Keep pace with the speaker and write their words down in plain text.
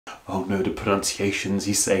Oh no, the pronunciations,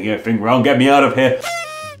 he's saying everything wrong, get me out of here!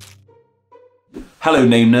 Hello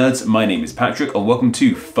name nerds, my name is Patrick and welcome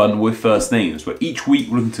to Fun with First Names, where each week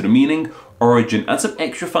we look into the meaning, origin and some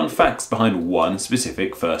extra fun facts behind one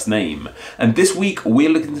specific first name. And this week we're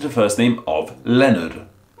looking into the first name of Leonard.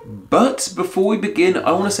 But before we begin,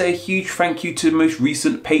 I want to say a huge thank you to the most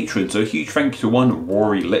recent patrons. So a huge thank you to one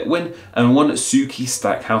Rory Litwin and one Suki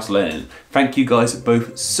Stackhouse Lennon. Thank you guys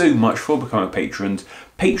both so much for becoming patrons.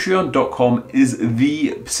 Patreon.com is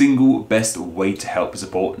the single best way to help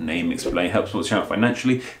support Name Explain, help support the channel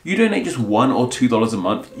financially. You donate just $1 or $2 a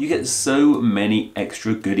month, you get so many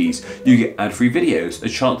extra goodies. You get ad-free videos, a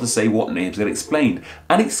chance to say what names get explained,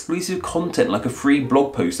 and exclusive content like a free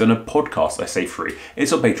blog post and a podcast. I say free.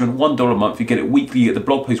 It's on Patreon, $1 a month. You get it weekly, you get the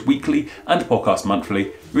blog post weekly and the podcast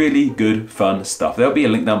monthly. Really good, fun stuff. There'll be a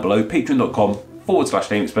link down below,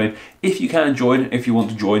 patreon.com/Name Explain. If you can join, if you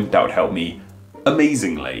want to join, that would help me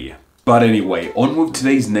amazingly. But anyway, on with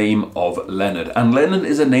today's name of Leonard. And Leonard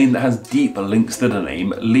is a name that has deep links to the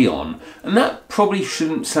name Leon. And that probably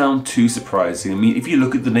shouldn't sound too surprising. I mean, if you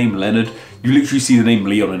look at the name Leonard, you literally see the name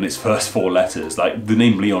Leon in its first 4 letters. Like, the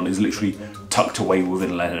name Leon is literally tucked away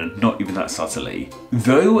within Leonard, not even that subtly.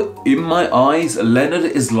 Though, in my eyes, Leonard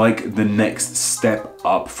is like the next step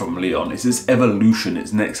up from Leon. It's its evolution,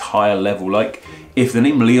 its next higher level. Like, if the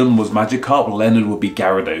name Leon was Magikarp, Leonard would be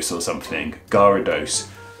Gyarados or something. Gyarados.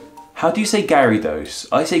 How do you say Gyarados?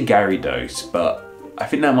 I say Gyarados, but I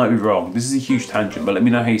think that might be wrong. This is a huge tangent, but let me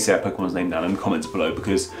know how you say that Pokemon's name down in the comments below,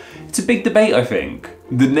 because it's a big debate, I think.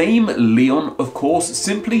 The name Leon, of course,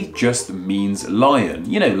 simply just means lion.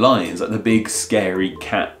 You know, lions, like the big scary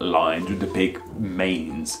cat lions with the big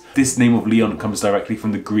manes. This name of Leon comes directly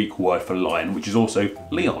from the Greek word for lion, which is also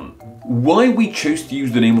Leon. Why we chose to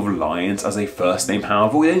use the name of lions as a first name,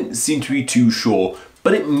 however, we don't seem to be too sure,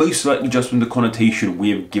 but it most likely just from the connotation we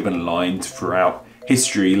have given lions throughout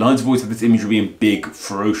history. Lions have always had this image of being big,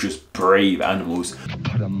 ferocious, brave animals.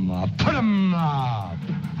 Put 'em up, put 'em up.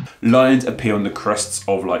 Lions appear on the crests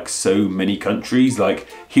of like so many countries. Like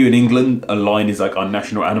here in England, a lion is like our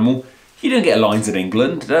national animal. You don't get lions in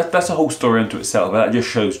England. That's a whole story unto itself. That just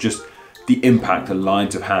shows just the impact that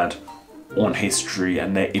lions have had on history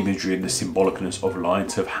and their imagery and the symbolicness of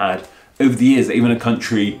lions have had over the years. Even a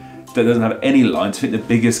country that doesn't have any lions, I think the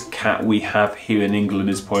biggest cat we have here in England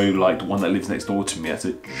is probably like the one that lives next door to me. That's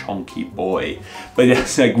a chunky boy. But yeah,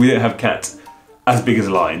 it's like we don't have cats as big as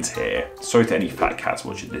lions here. Sorry to any fat cats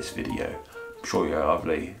watching this video. I'm sure you're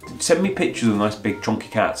lovely. Send me pictures of nice big chunky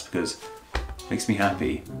cats because it makes me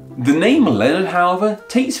happy. The name Leonard, however,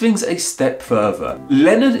 takes things a step further.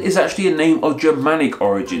 Leonard is actually a name of Germanic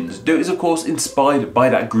origins, though it is of course inspired by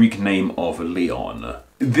that Greek name of Leon.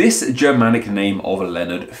 This Germanic name of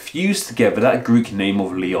Leonard fused together that Greek name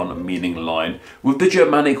of Leon, meaning lion, with the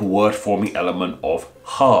Germanic word-forming element of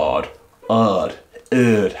hard, however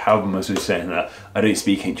am I supposed to say that? I don't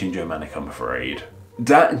speak ancient Germanic, I'm afraid.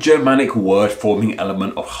 That Germanic word-forming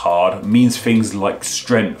element of hard means things like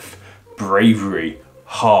strength, bravery,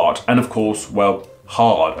 hard, and of course, well,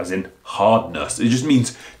 hard, as in hardness. It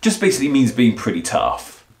just basically means being pretty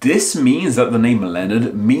tough. This means that the name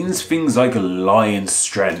Leonard means things like lion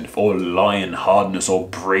strength, or lion hardness, or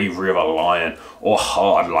bravery of a lion, or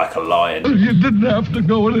hard like a lion. You didn't have to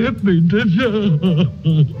go and hit me, did you?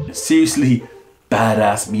 Seriously,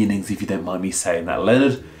 badass meanings if you don't mind me saying that.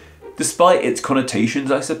 Leonard, despite its connotations,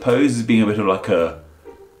 I suppose, as being a bit of like a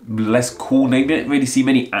less cool name, you don't really see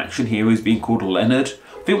many action heroes being called Leonard.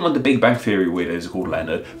 I think one of the Big Bang Theory weirdos is called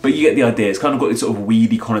Leonard, but you get the idea. It's kind of got this sort of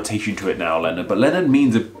weedy connotation to it now, Leonard. But Leonard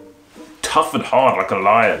means a tough and hard like a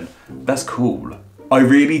lion. That's cool. I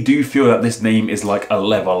really do feel that this name is like a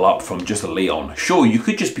level up from just Leon. Sure, you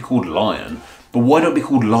could just be called Lion, but why not be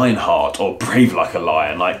called Lionheart or Brave like a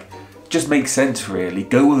lion? Like, just makes sense really.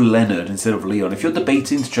 Go with Leonard instead of Leon. If you're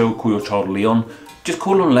debating to call your child Leon, just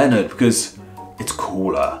call him Leonard because it's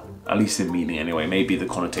cooler. At least in meaning anyway, maybe the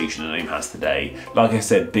connotation the name has today. Like I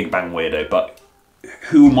said, Big Bang Weirdo, but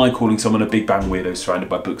who am I calling someone a Big Bang Weirdo surrounded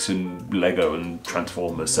by books and Lego and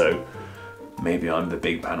Transformers, so maybe I'm the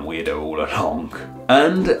Big Bang Weirdo all along.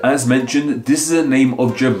 And as mentioned, this is a name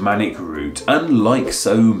of Germanic root, and like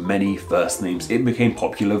so many first names, it became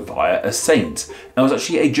popular via a saint. And it was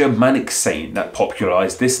actually a Germanic saint that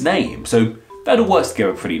popularized this name, so that all works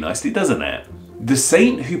together pretty nicely, doesn't it? The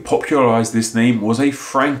saint who popularised this name was a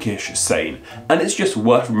Frankish saint, and it's just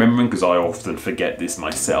worth remembering, because I often forget this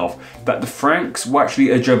myself, that the Franks were actually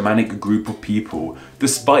a Germanic group of people,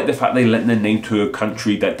 despite the fact they lent their name to a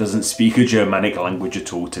country that doesn't speak a Germanic language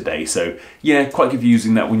at all today. So yeah, quite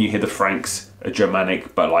confusing that when you hear the Franks are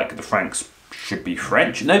Germanic, but like the Franks should be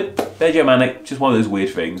French. Nope, they're Germanic. Just one of those weird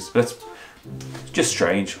things. That's just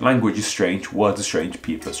strange. Language is strange. Words are strange.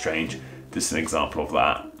 People are strange. This is an example of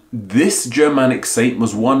that. This Germanic saint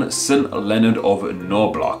was one St. Leonard of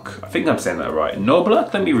Noblac. I think I'm saying that right.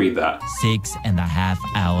 Noblac? Let me read that. 6.5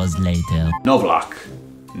 hours later. Noblac.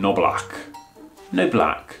 Noblac. No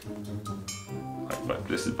black.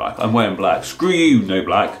 This is black. I'm wearing black. Screw you, no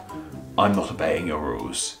black. I'm not obeying your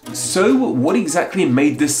rules. So, what exactly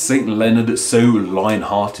made this St. Leonard so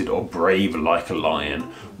lion-hearted or brave like a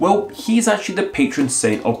lion? Well, he's actually the patron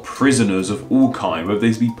saint of prisoners of all kind, whether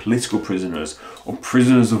these be political prisoners or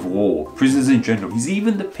prisoners of war, prisoners in general. He's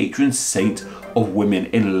even the patron saint of women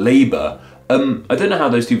in labour. I don't know how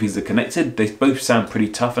those two things are connected. They both sound pretty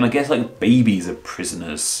tough, and I guess like babies are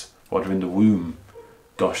prisoners while they're in the womb.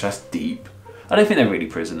 Gosh, that's deep. I don't think they're really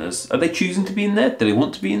prisoners. Are they choosing to be in there? Do they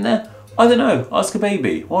want to be in there? I don't know. Ask a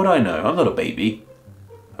baby. What do I know? I'm not a baby.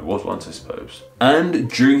 I was once, I suppose. And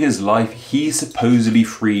during his life, he supposedly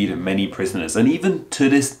freed many prisoners. And even to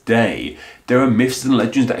this day, there are myths and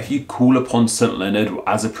legends that if you call upon St. Leonard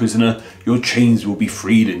as a prisoner, your chains will be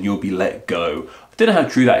freed and you'll be let go. I don't know how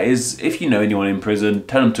true that is. If you know anyone in prison,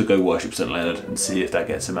 tell them to go worship St. Leonard and see if that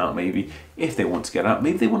gets them out, maybe. If they want to get out,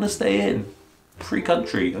 maybe they want to stay in. Free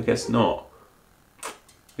country. I guess not.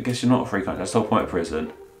 I guess you're not a free country. That's the whole point of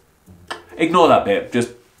prison. Ignore that bit.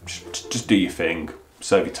 Just do your thing.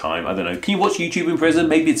 Serve your time. I don't know. Can you watch YouTube in prison?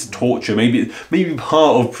 Maybe it's torture. Maybe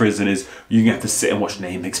part of prison is you have to sit and watch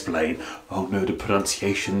Name explain. Oh no, the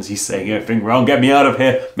pronunciations. He's saying everything wrong. Get me out of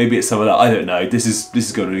here. Maybe it's some of that. I don't know. This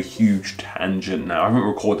is going on a huge tangent now. I haven't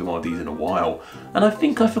recorded one of these in a while, and I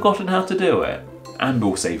think I've forgotten how to do it. And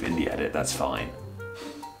we'll save in the edit. That's fine.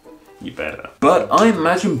 You better. But I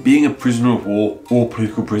imagine being a prisoner of war, or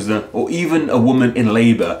political prisoner, or even a woman in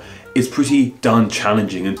labour is pretty darn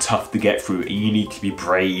challenging and tough to get through, and you need to be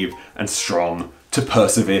brave and strong to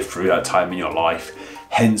persevere through that time in your life.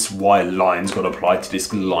 Hence why lions got applied to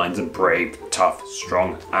this. Lions are brave, tough,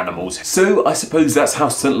 strong animals. So I suppose that's how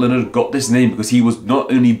St. Leonard got this name, because he was not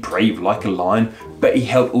only brave like a lion, but he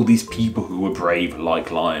helped all these people who were brave like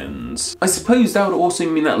lions. I suppose that would also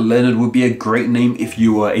mean that Leonard would be a great name if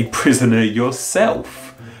you were a prisoner yourself.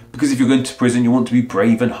 Because if you're going to prison, you want to be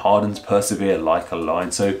brave and hard and persevere like a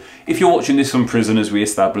lion. So if you're watching this from prison, as we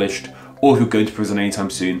established, or if you're going to prison anytime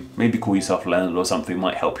soon, maybe call yourself Leonard or something,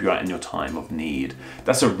 might help you out in your time of need.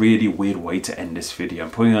 That's a really weird way to end this video.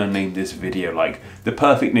 I'm probably going to name this video like the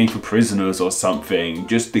perfect name for prisoners or something,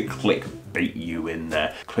 just to clickbait you in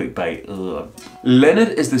there. Clickbait, ugh. Leonard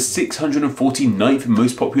is the 649th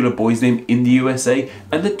most popular boy's name in the USA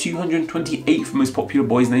and the 228th most popular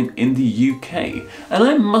boy's name in the UK. And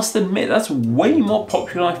I must admit, that's way more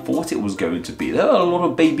popular than I thought it was going to be. There are a lot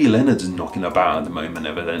of baby Leonards knocking about at the moment,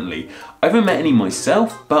 evidently. I haven't met any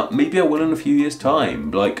myself, but maybe I will in a few years'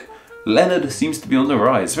 time. Like, Leonard seems to be on the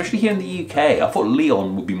rise, especially here in the UK. I thought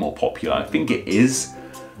Leon would be more popular. I think it is.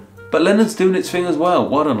 But Leonard's doing its thing as well.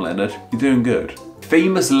 Well done, Leonard. You're doing good.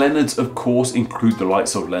 Famous Leonards, of course, include the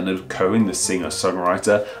likes of Leonard Cohen, the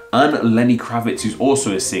singer-songwriter, and Lenny Kravitz, who's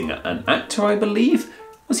also a singer and actor, I believe.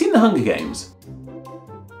 Was he in the Hunger Games?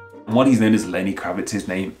 And while he's known as Lenny Kravitz, his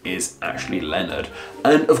name is actually Leonard.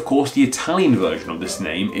 And of course, the Italian version of this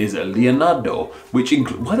name is Leonardo, which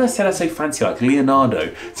includes, why did I say that so fancy, like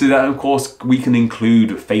Leonardo? So that, of course, we can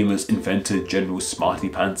include famous inventor, General Smarty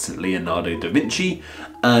Pants, Leonardo da Vinci,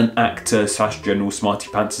 and actor / General Smarty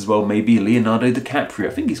Pants as well, maybe Leonardo DiCaprio.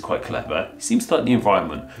 I think he's quite clever. He seems to like the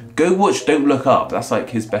environment. Go watch Don't Look Up. That's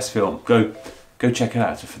like his best film. Go check it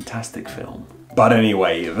out. It's a fantastic film. But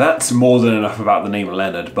anyway, that's more than enough about the name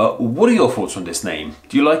Leonard, but what are your thoughts on this name?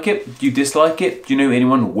 Do you like it? Do you dislike it? Do you know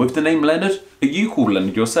anyone with the name Leonard? Are you called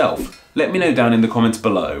Leonard yourself? Let me know down in the comments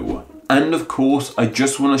below. And of course, I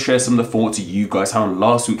just want to share some of the thoughts you guys had on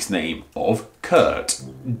last week's name of Kurt.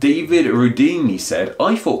 David Rudini said,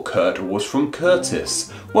 I thought Kurt was from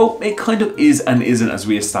Curtis. Well, it kind of is and isn't, as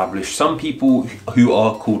we established. Some people who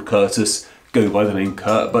are called Curtis go by the name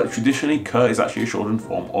Kurt, but traditionally Kurt is actually a shortened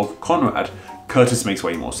form of Conrad. Curtis makes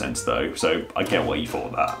way more sense though, so I get why you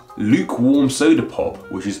thought that. Lukewarm Soda Pop,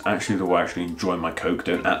 which is actually the way I actually enjoy my Coke,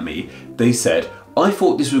 don't at me, they said, I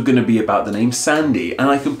thought this was going to be about the name Sandy, and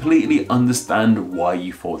I completely understand why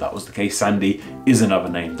you thought that was the case. Sandy is another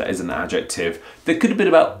name that is an adjective. There could have been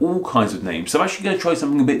about all kinds of names, so I'm actually going to try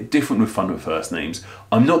something a bit different with Fun with First Names.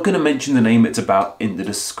 I'm not going to mention the name it's about in the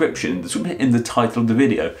description, in the title of the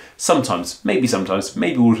video. Sometimes, maybe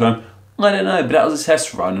all the time, I don't know, but that was a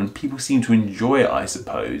test run and people seem to enjoy it, I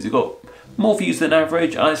suppose. It got more views than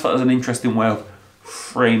average. I just thought it was an interesting way of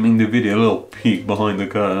framing the video, a little peek behind the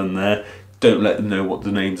curtain there. Don't let them know what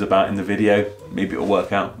the name's about in the video. Maybe it'll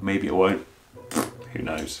work out, maybe it won't. Who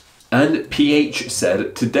knows? And PH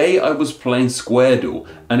said, today I was playing Squaredle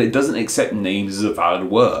and it doesn't accept names as a valid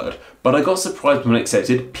word, but I got surprised when it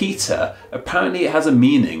accepted Peter. Apparently it has a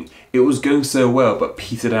meaning. It was going so well, but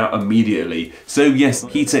petered out immediately. So yes,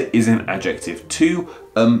 Peter is an adjective too.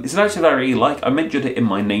 It's an adjective I really like. I mentioned it in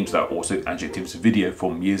my names that are also adjectives video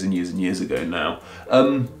from years and years and years ago now.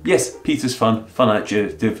 Yes, Peter's fun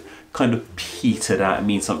adjective, kind of petered out. It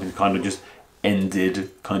means something kind of just ended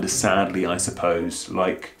kind of sadly, I suppose,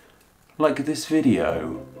 like this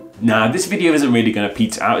video. Nah, this video isn't really going to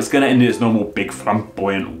peter out. It's going to end in its normal big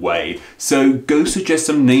flamboyant way. So go suggest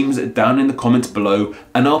some names down in the comments below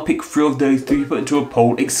and I'll pick 3 of those to be put into a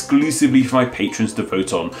poll exclusively for my patrons to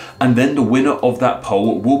vote on. And then the winner of that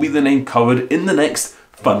poll will be the name covered in the next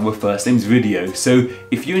Fun with First Names video. So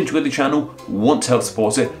if you enjoy the channel, want to help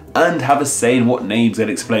support it, and have a say in what names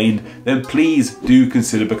get explained, then please do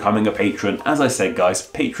consider becoming a patron. As I said guys,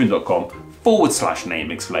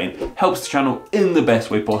 patreon.com/name explain helps the channel in the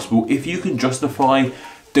best way possible. If you can justify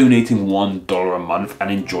donating $1 a month and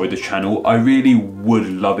enjoy the channel, I really would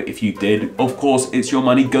love it if you did. Of course, it's your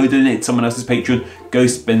money. Go donate to someone else's Patreon. Go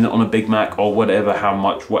spend it on a Big Mac or whatever, how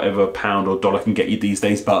much, whatever pound or dollar can get you these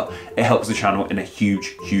days, but it helps the channel in a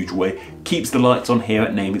huge, huge way. Keeps the lights on here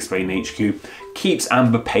at Name Explain HQ. Keeps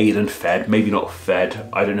Amber paid and fed. Maybe not fed.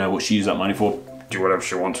 I don't know what she used that money for. Do whatever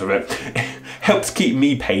she wants with it. Helps keep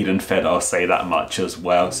me paid and fed, I'll say that much as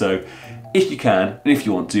well. So if you can, and if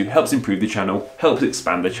you want to, helps improve the channel, helps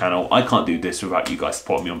expand the channel. I can't do this without you guys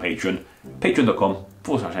supporting me on Patreon.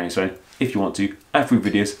 Patreon.com/name. If you want to, add free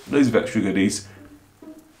videos, loads of extra goodies.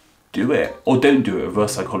 Do it. Or don't do it,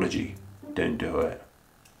 reverse psychology. Don't do it.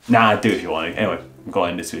 Nah, do it if you want to. Anyway, I'm going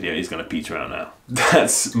to end this video. It's going to peter out now.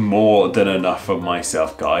 That's more than enough for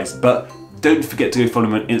myself, guys. But don't forget to go follow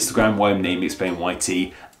me on Instagram, where I'm Name Explain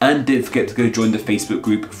YT. And don't forget to go join the Facebook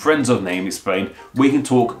group Friends of Name Explain, where you can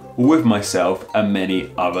talk with myself and many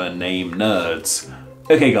other name nerds.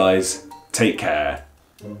 Okay guys, take care.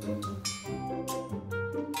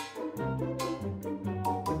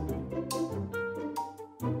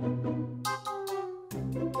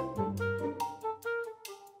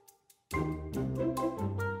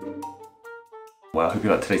 Well, I hope you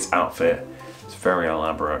like today's outfit. It's very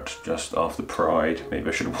elaborate, just after Pride. Maybe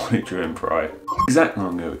I should have worn it during Pride. Exactly,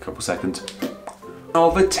 I'm going to go a couple seconds.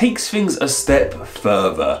 However, takes things a step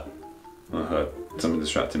further. I heard something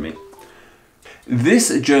distracted me.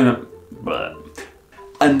 This German...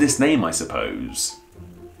 and this name, I suppose.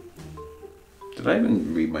 Did I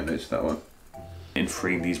even read my notes for that one? In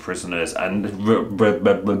freeing these prisoners and...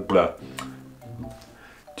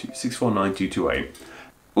 649-228.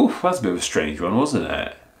 Oof, that's a bit of a strange one, wasn't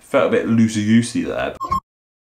it? Felt a bit loosey-goosey there.